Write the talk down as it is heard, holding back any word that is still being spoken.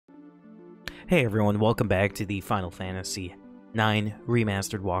Hey everyone, welcome back to the Final Fantasy IX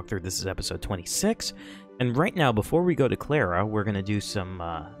Remastered walkthrough. This is episode 26, and right now, before we go to Cleyra, we're going to do some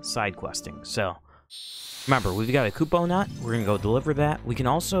side questing. So, remember, we've got a Kupo Nut, we're going to go deliver that. We can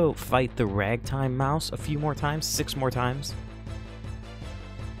also fight the Ragtime Mouse a few more times, 6 more times,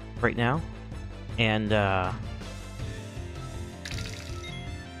 right now. And, come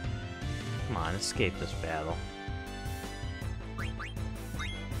on, escape this battle.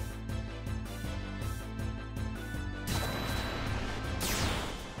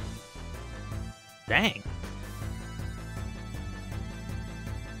 Dang.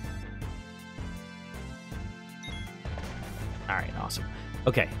 Alright, awesome.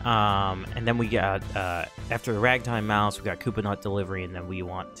 Okay, and then we got, after the Ragtime Mouse, we got Kupo Nut Delivery, and then we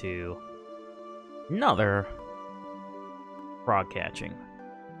want to... another... frog catching.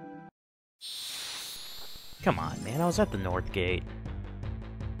 Come on, man, I was at the North Gate.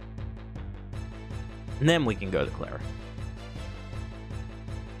 And then we can go to Cleyra.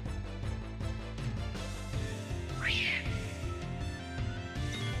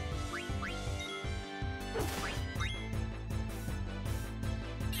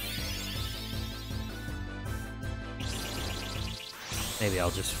 Maybe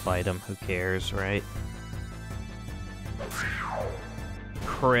I'll just fight him. Who cares, right?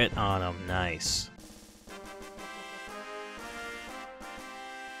 Crit on him. Nice.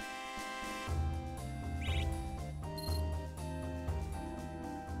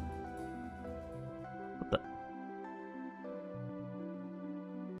 What the?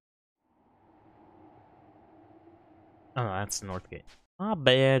 Oh, that's Northgate. Not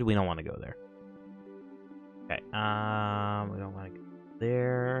bad. We don't want to go there. Okay. We don't want to go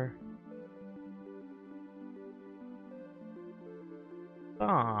there.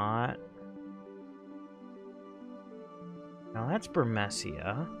 But now that's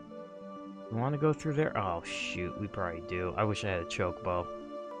Bermesia. You want to go through there? Oh shoot, we probably do. I wish I had a chokebow.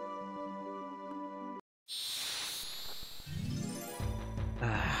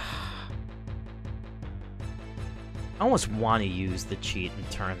 I almost want to use the cheat and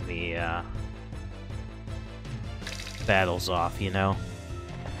turn the battles off, you know?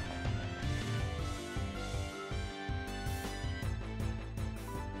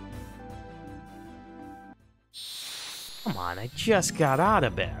 Come on, I just got out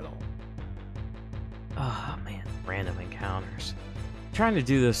of battle. Oh, man. Random encounters. I'm trying to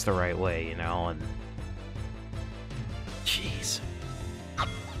do this the right way, you know, and... jeez.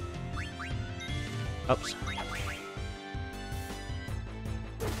 Oops.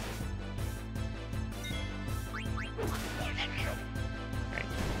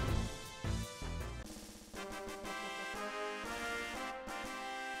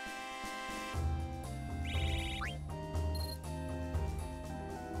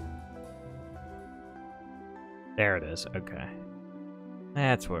 There it is, okay.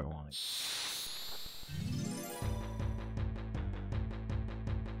 That's where I want it.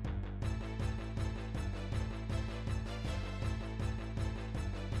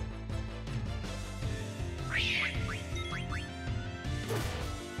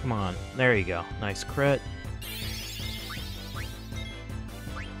 Come on, there you go. Nice crit.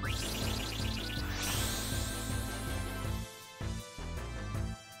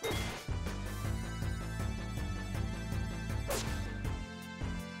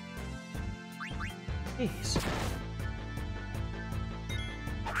 Jeez.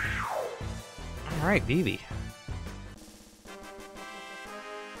 Alright, BB.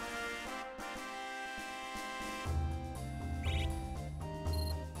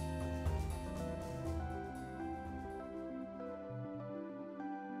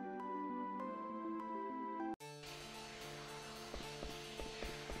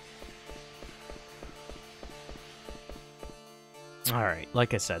 Alright,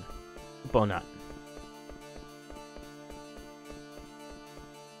 like I said, Kupo Nut.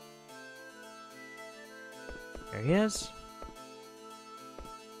 There he is.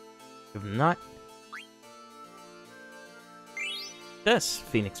 Give him Nut. This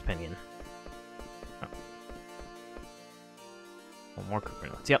Phoenix Pinion. Oh. One more Cooper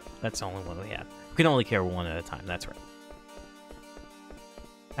Nuts. Yep, that's the only one we have. We can only carry one at a time, that's right.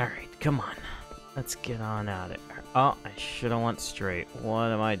 Alright, come on. Let's get on out of here. Oh, I should have went straight. What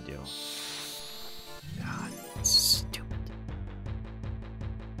am I doing? God, stupid.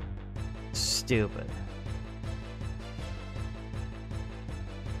 Stupid.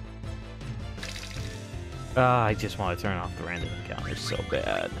 I just want to turn off the random encounters so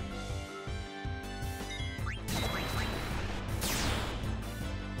bad.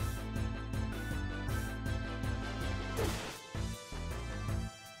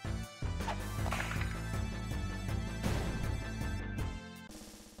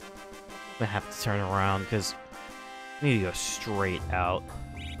 gonna have to turn around because I need to go straight out.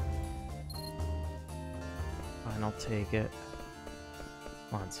 Fine, I'll take it.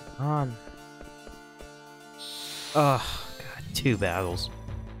 Once on. Ugh, God, 2 battles.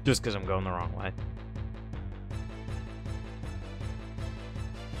 Just because I'm going the wrong way.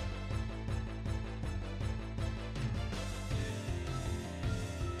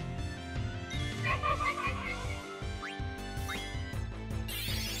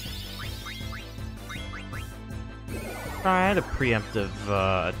 I had a preemptive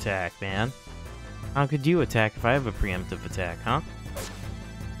attack, man. How could you attack if I have a preemptive attack, huh?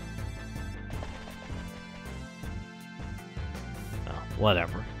 Oh,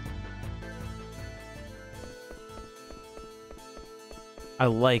 whatever. I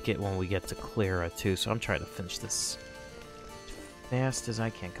like it when we get to Cleyra, too, so I'm trying to finish this as fast as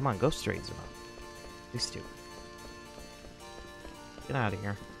I can. Come on, go straight, Zuma. These two. Get out of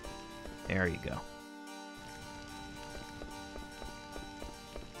here. There you go.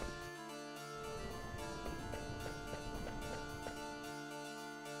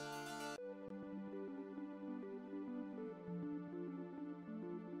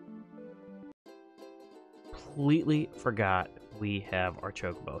 Completely forgot we have our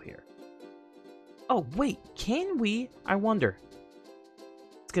chocobo here. Oh wait, can we? I wonder.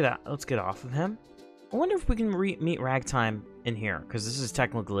 Let's get out. Let's get off of him. I wonder if we can meet Ragtime in here, because this is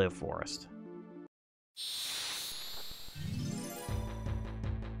technically a forest.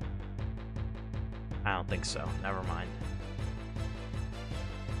 I don't think so. Never mind.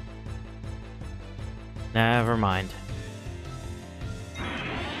 Never mind.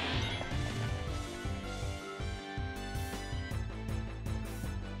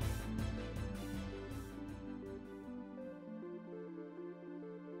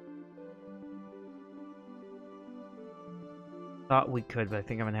 Thought we could, but I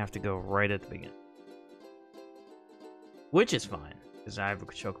think I'm gonna have to go right at the beginning. Which is fine, because I have a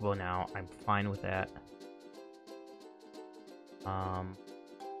chocobo now. I'm fine with that. At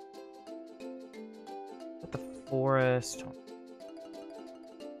the forest.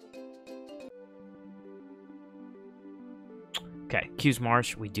 Okay, Q's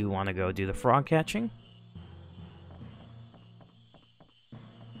Marsh. We do want to go do the frog catching.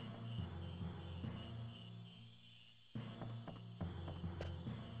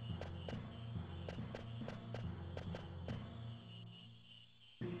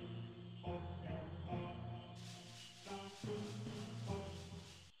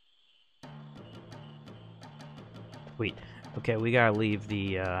 Sweet. Okay, we gotta leave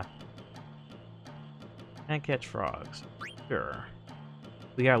the, can't catch frogs. Sure.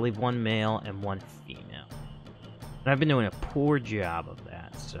 We gotta leave 1 male and 1 female. And I've been doing a poor job of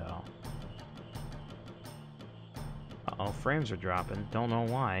that, so... Uh-oh, frames are dropping. Don't know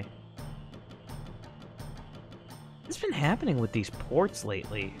why. What's been happening with these ports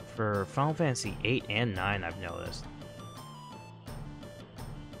lately for Final Fantasy 8 and 9, I've noticed.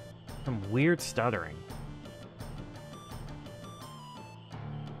 Some weird stuttering.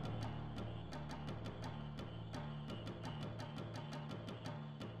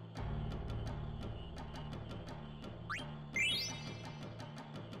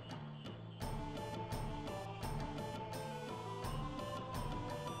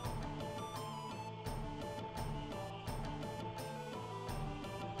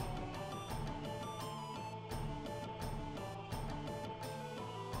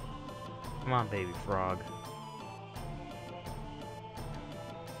 Come on, baby frog.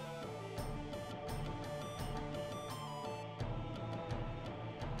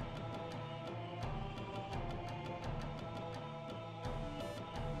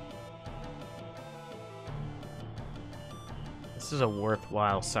 This is a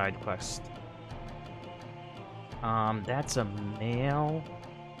worthwhile side quest. That's a male.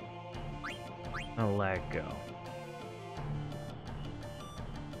 I'll let it go.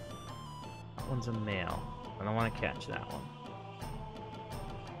 That one's a male. I don't want to catch that one.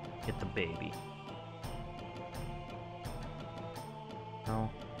 Get the baby. No.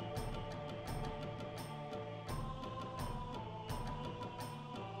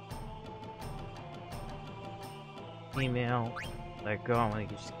 Female. Let go. I want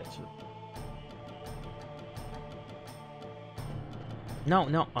to just catch it. No,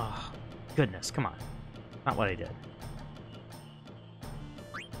 no. Oh, goodness. Come on. Not what I did.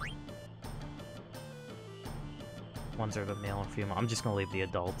 Ones are the male and female. I'm just gonna leave the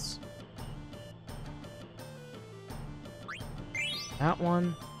adults. That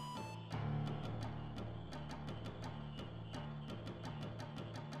one.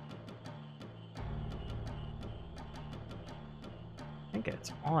 I think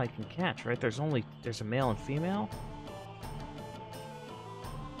it's all I can catch, right? There's a male and female.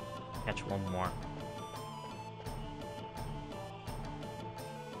 Catch one more.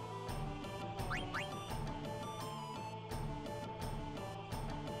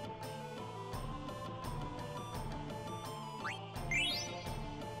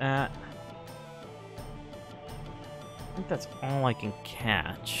 I think that's all I can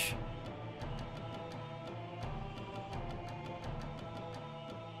catch.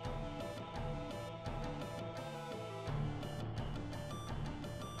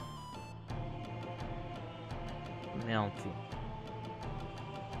 Male and female.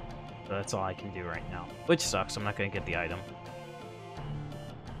 So that's all I can do right now. Which sucks, I'm not gonna get the item.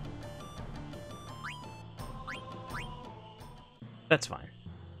 That's fine.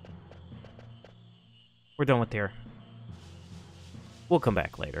 We're done with here. We'll come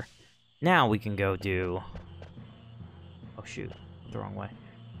back later. Now we can go do... Oh shoot, the wrong way.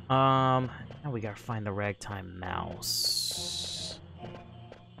 Now we gotta find the ragtime mouse.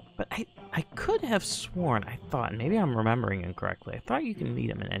 But I could have sworn, I thought, maybe I'm remembering incorrectly, I thought you can meet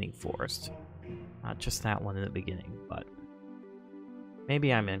him in any forest. Not just that one in the beginning, but...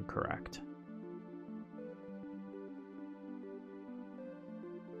 maybe I'm incorrect.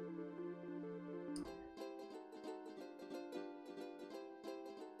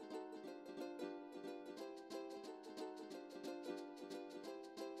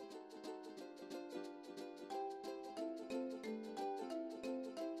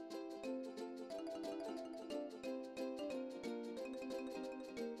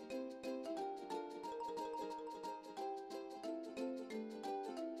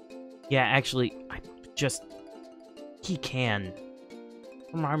 Yeah, actually, he can,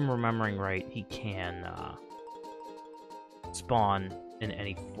 if I'm remembering right, he can, spawn in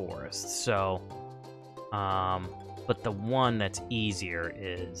any forest, so, but the one that's easier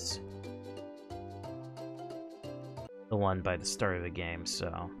is the one by the start of the game,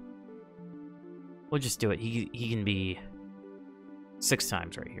 so, we'll just do it. He can be 6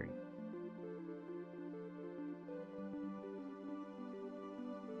 times right here.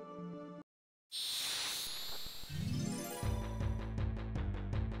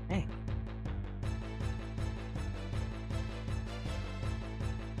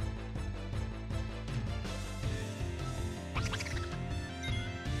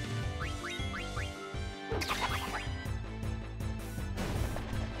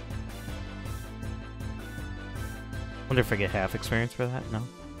 Wonder if I get half experience for that? No?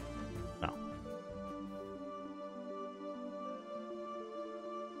 No.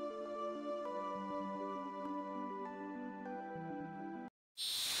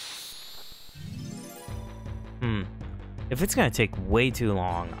 If it's gonna take way too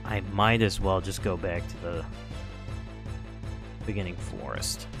long, I might as well just go back to the beginning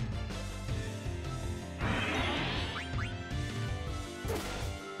forest.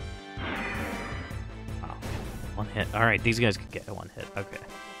 One hit. Alright, these guys could get one hit. Okay.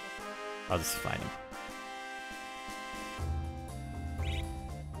 I'll just fight them.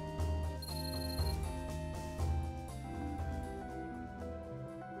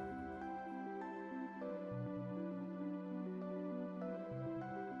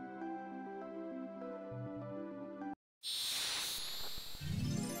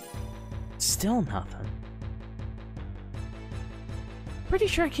 Still nothing. Pretty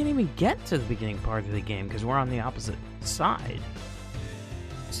sure I can't even get to the beginning part of the game because we're on the opposite side.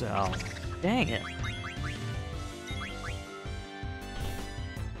 So, dang it.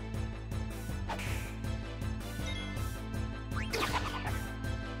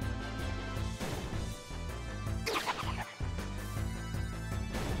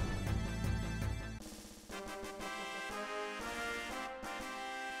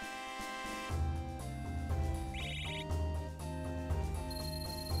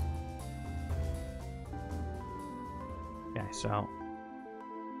 Okay, so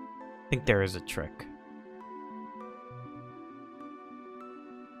I think there is a trick.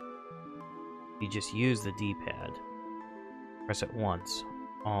 You just use the D-pad. Press it once,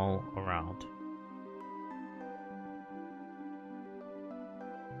 all around.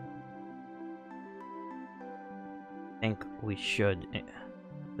 I think we should...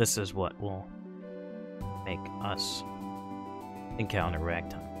 This is what will make us encounter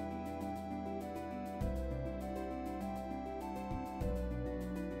Ragtime.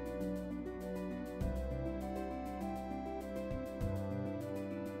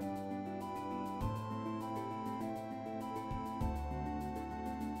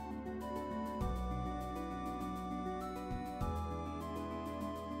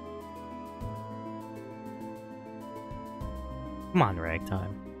 Come on,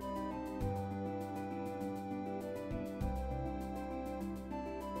 Ragtime.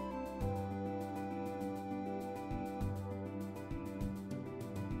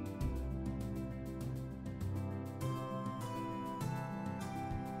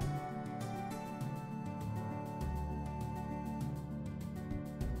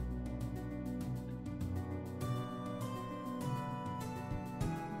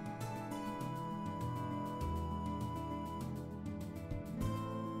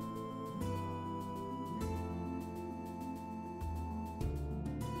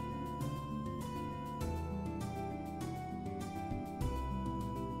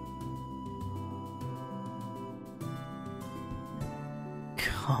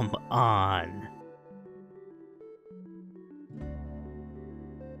 Come on.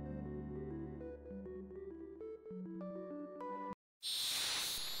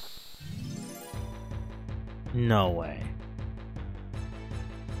 No way.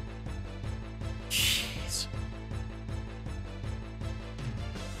 Jeez.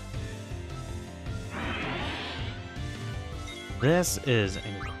 This is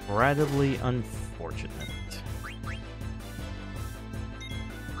incredibly unfortunate.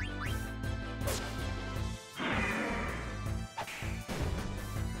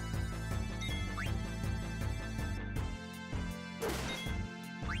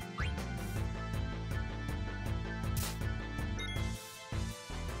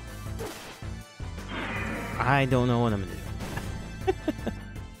 I don't know what I'm gonna do.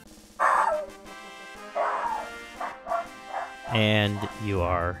 And you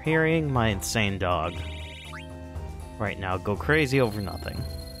are hearing my insane dog right now go crazy over nothing,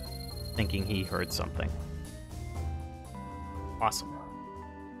 thinking he heard something. Awesome.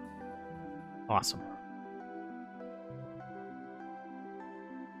 Awesome.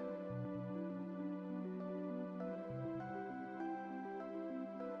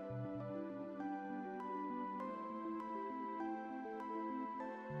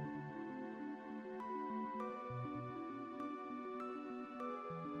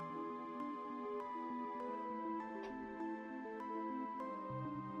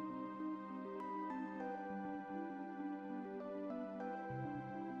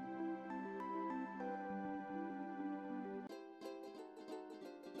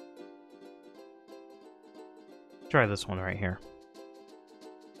 Try this one right here.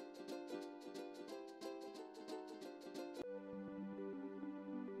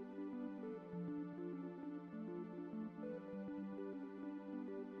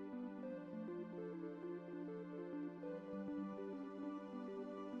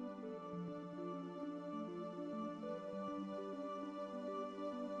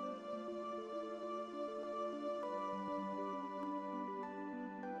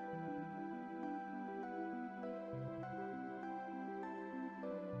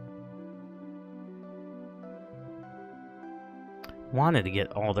 Wanted to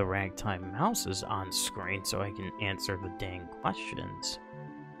get all the Ragtime mouses on screen so I can answer the dang questions.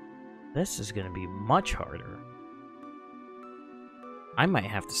 This is going to be much harder. I might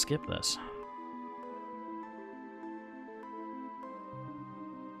have to skip this.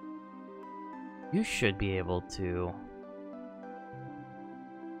 You should be able to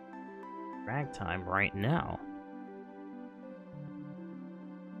Ragtime right now.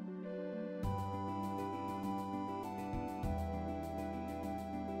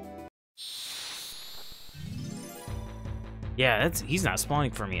 Yeah, he's not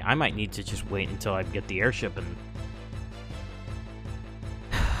spawning for me. I might need to just wait until I get the airship and...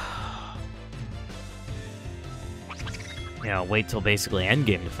 yeah, wait till basically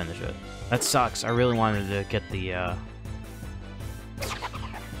endgame to finish it. That sucks. I really wanted to get the,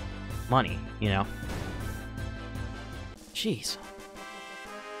 money, you know? Jeez.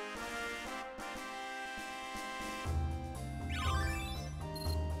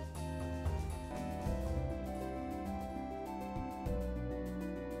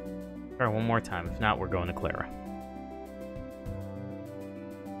 Try one more time. If not, we're going to Cleyra.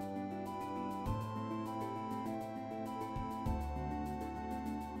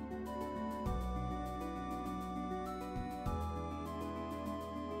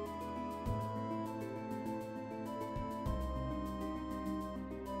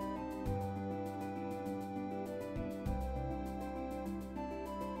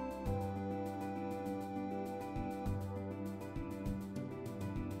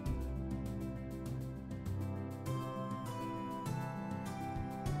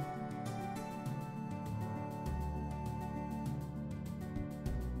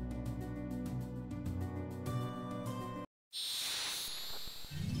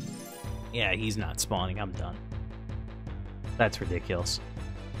 Yeah, he's not spawning. I'm done. That's ridiculous.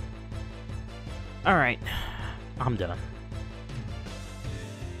 Alright. I'm done.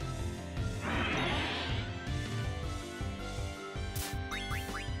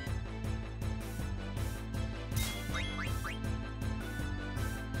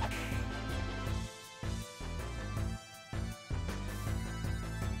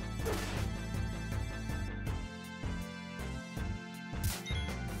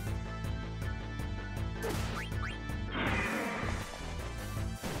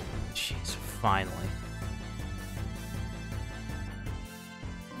 Jeez, finally.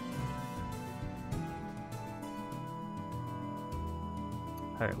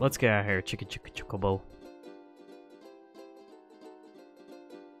 Alright, let's get out of here. Chicka chicka chocobo.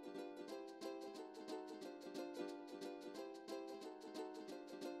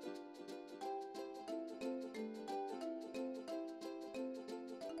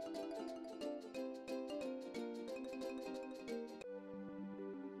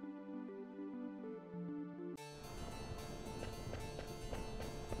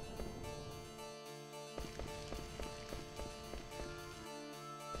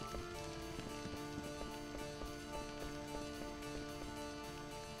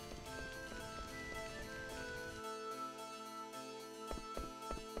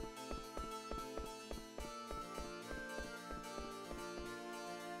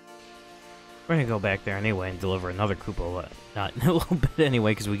 We're gonna go back there anyway and deliver another Koopa, not in a little bit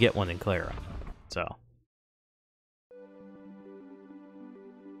anyway, because we get one in Cleyra. So.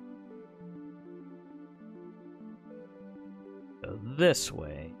 Go this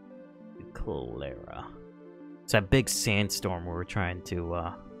way to Cleyra. It's that big sandstorm we were trying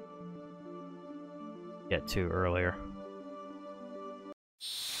to get to earlier.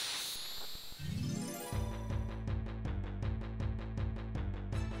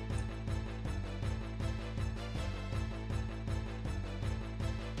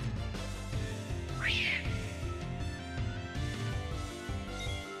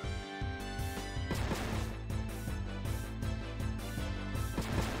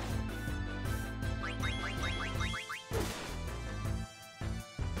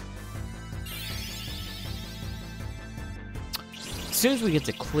 As soon as we get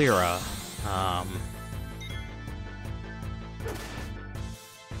to Cleyra,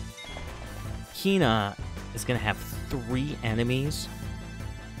 Hina is gonna have 3 enemies.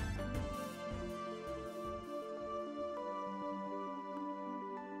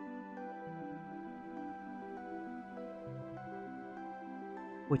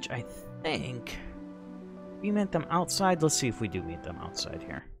 Which I think we met them outside. Let's see if we do meet them outside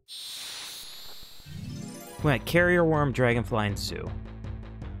here. We got Carrier Worm, Dragonfly, and Sue.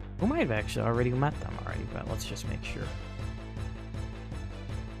 We might have actually already met them already, but let's just make sure.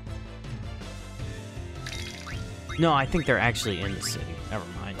 No, I think they're actually in the city. Never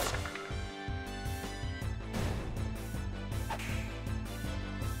mind.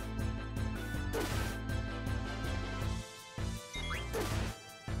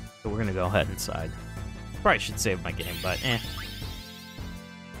 So we're gonna go ahead inside. Probably should save my game, but eh.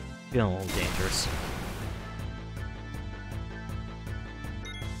 Feeling a little dangerous.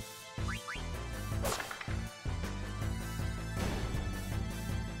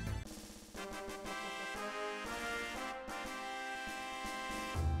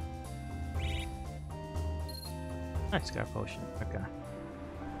 Nice, got a potion. Okay.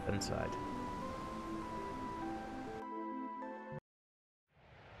 Inside.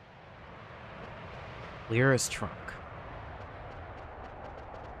 Cleyra's trunk.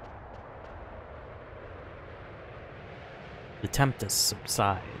 The tempest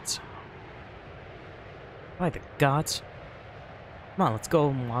subsides. By the gods. Come on, let's go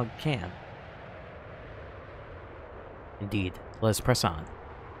while we can. Indeed, let us press on.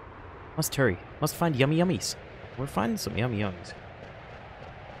 Must hurry. Must find yummy yummies. We're finding some yummy yummies.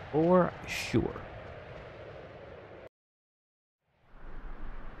 For sure.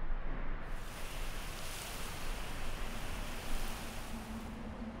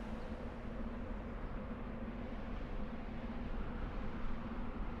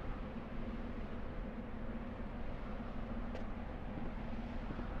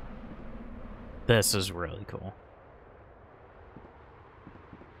 This is really cool.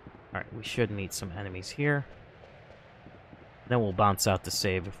 Alright, we should meet some enemies here. Then we'll bounce out to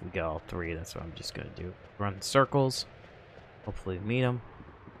save if we get all 3. That's what I'm just gonna do. Run in circles. Hopefully meet them.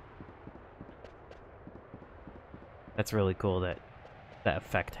 That's really cool that that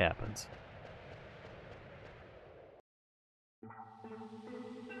effect happens.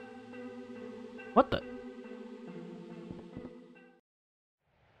 What the?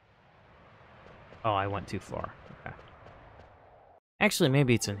 Oh, I went too far. Okay. Actually,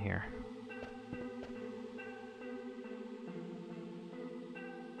 maybe it's in here.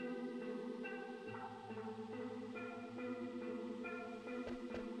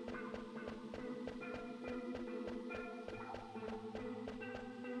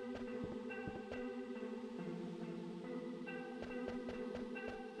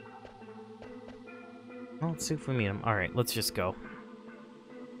 Well, let's see if we meet him. Alright, let's just go.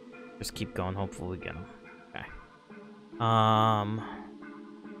 Just keep going, hopefully we get him. Okay.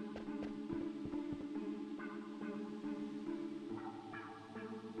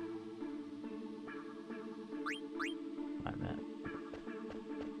 Find that.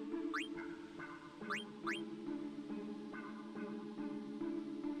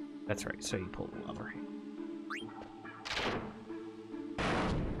 That's right, so you pull the lever.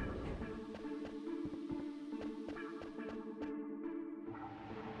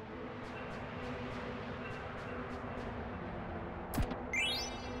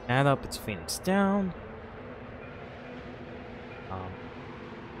 Add up its Phoenix down.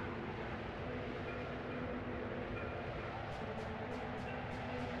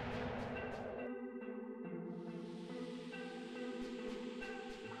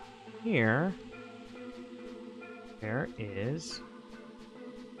 Here, there is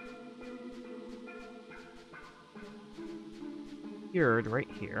cured right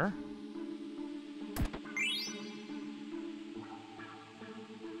here.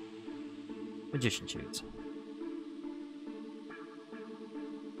 Magician shoots.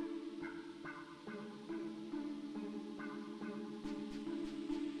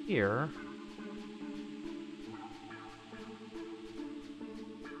 Here.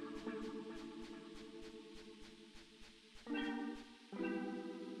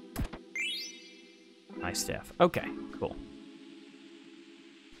 My staff. Okay, cool.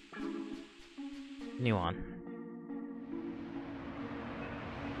 Continue on.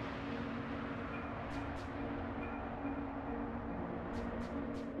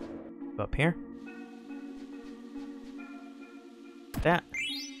 Up here. That.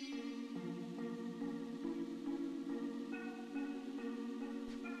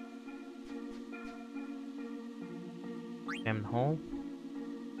 Diamond hole.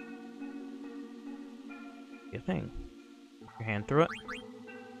 Good thing. Put your hand through it.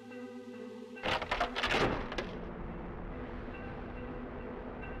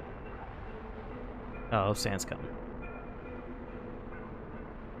 Oh, sand's coming.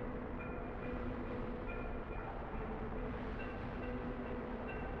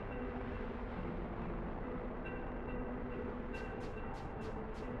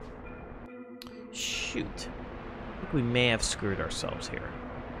 Shoot. I think we may have screwed ourselves here.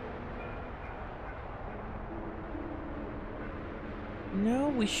 No,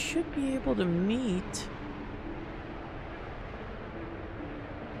 we should be able to meet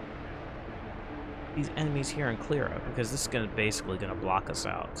these enemies here in Cleyra, because this is basically gonna block us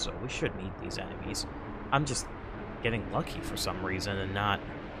out, so we should meet these enemies. I'm just getting lucky for some reason and not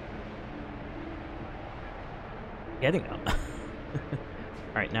getting them.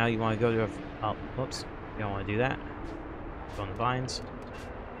 Alright, now you want to go to a... Oh, whoops. You don't want to do that. Go on the vines.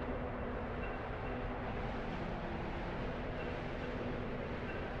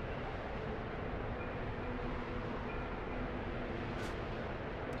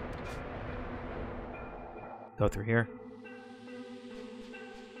 Go through here.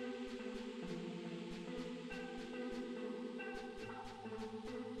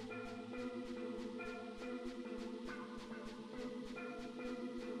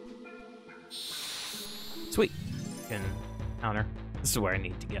 Sweet. Can counter. This is where I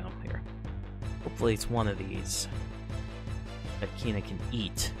need to get them here. Hopefully it's one of these that Kina can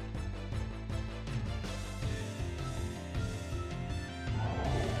eat.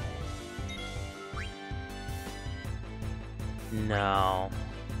 No.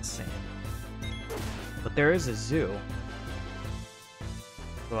 Same. But there is a zoo.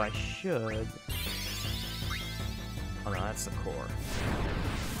 So I should... Oh no, that's the core.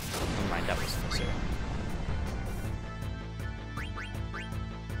 Never mind, that was the zoo.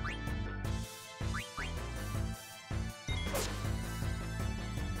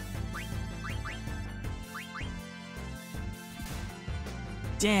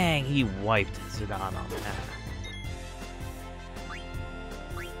 Dang, he wiped Zidane on that.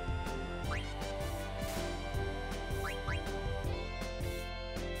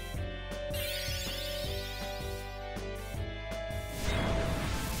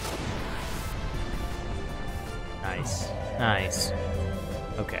 Nice. Nice.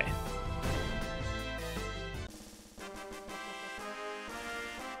 Okay.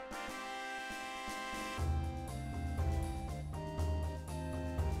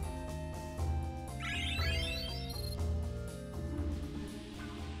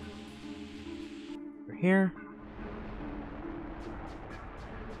 here.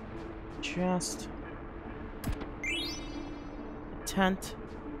 Chest. Tent.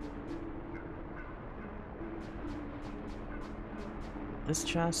 This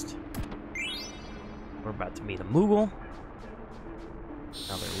chest. We're about to meet a Moogle.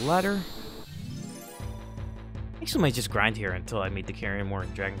 Another letter. Actually, might just grind here until I meet the Carrion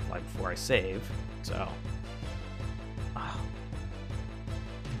Warden Dragonfly before I save. So.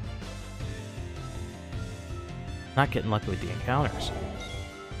 Not getting lucky with the encounters.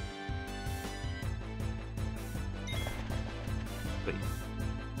 Wait.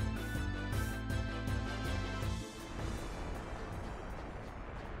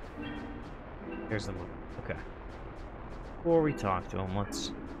 Here's the move. Okay. Before we talk to him,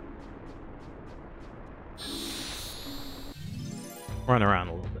 let's run around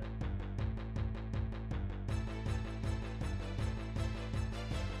a little bit.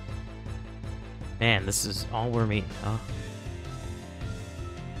 Man, this is all we're meeting, huh?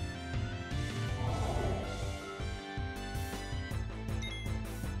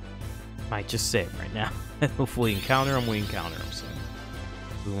 Might just say it right now. If we encounter him, we encounter him, so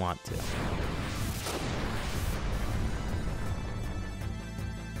we want to.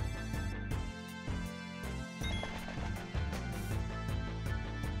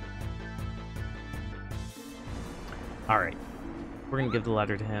 Alright. We're gonna give the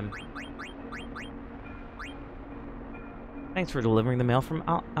letter to him. Thanks for delivering the mail from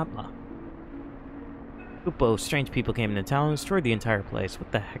Atla. Kupo, strange people came into town and destroyed the entire place.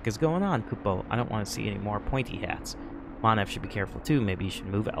 What the heck is going on, Kupo? I don't want to see any more pointy hats. Monev should be careful too. Maybe you should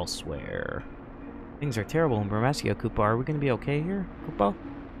move elsewhere. Things are terrible in Bramacio, Kupo. Are we going to be okay here, Kupo?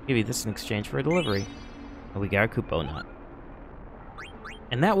 Give you this in exchange for a delivery. Oh, we got a Kupo nut.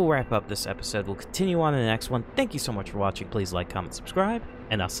 And that will wrap up this episode. We'll continue on in the next one. Thank you so much for watching. Please like, comment, subscribe,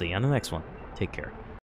 and I'll see you on the next one. Take care.